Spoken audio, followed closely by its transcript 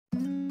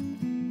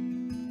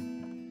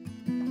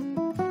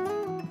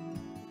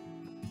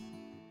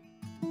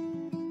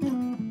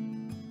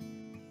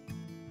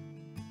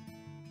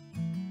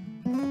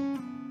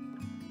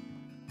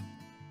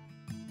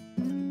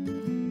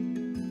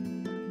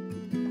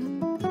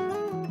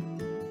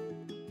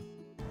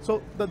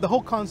So the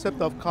whole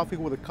concept of Coffee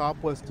with a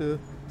Cop was to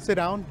sit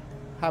down,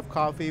 have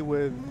coffee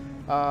with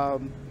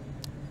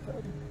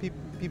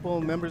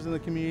people, members in the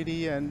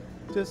community, and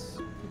just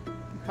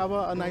have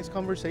a nice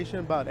conversation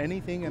about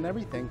anything and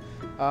everything.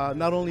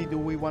 Not only do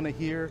we want to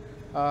hear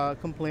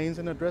complaints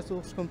and address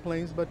those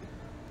complaints, but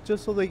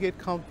just so they get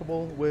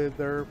comfortable with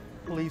their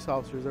police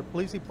officers, their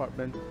police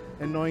department,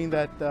 and knowing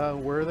that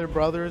we're their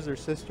brothers, their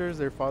sisters,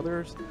 their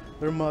fathers,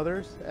 their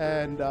mothers,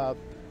 and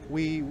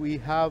we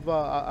have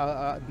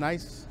a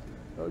nice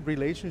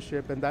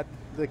relationship, and that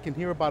they can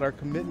hear about our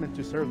commitment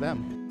to serve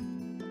them.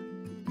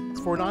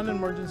 For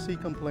non-emergency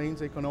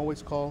complaints, they can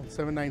always call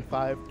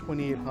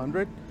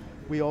 795-2800.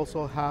 We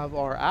also have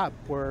our app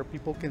where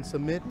people can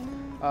submit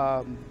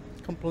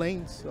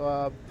complaints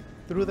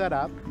through that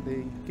app.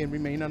 They can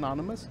remain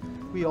anonymous.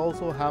 We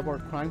also have our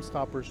Crime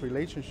Stoppers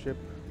relationship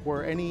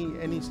where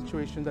any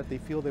situation that they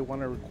feel they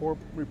want to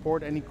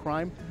report any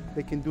crime,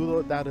 they can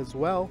do that as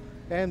well.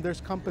 And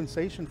there's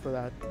compensation for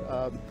that.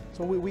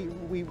 So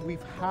we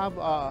have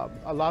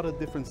a lot of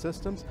different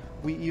systems.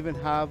 We even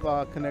have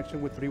a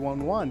connection with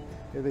 311.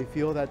 If they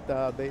feel that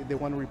they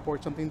want to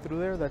report something through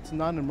there that's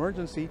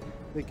non-emergency,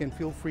 they can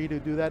feel free to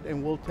do that,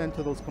 and we'll tend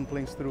to those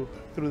complaints through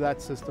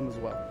that system as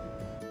well.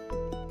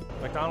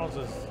 McDonald's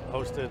has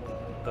hosted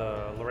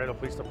the Laredo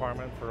Police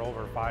Department for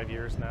over 5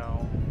 years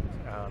now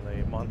on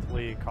a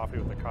monthly Coffee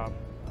with the Cop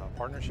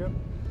partnership.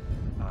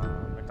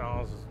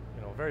 McDonald's is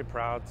very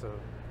proud to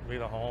be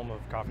the home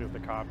of Coffee with the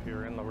Cop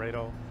here in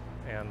Laredo,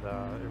 and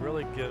it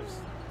really gives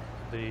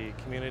the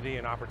community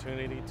an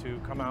opportunity to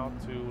come out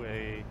to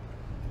a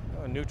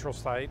neutral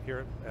site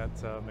here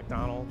at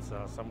McDonald's,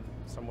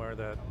 somewhere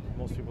that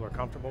most people are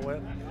comfortable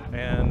with,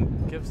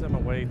 and gives them a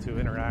way to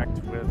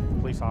interact with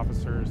police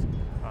officers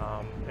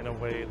in a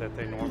way that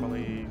they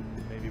normally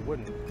maybe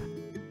wouldn't.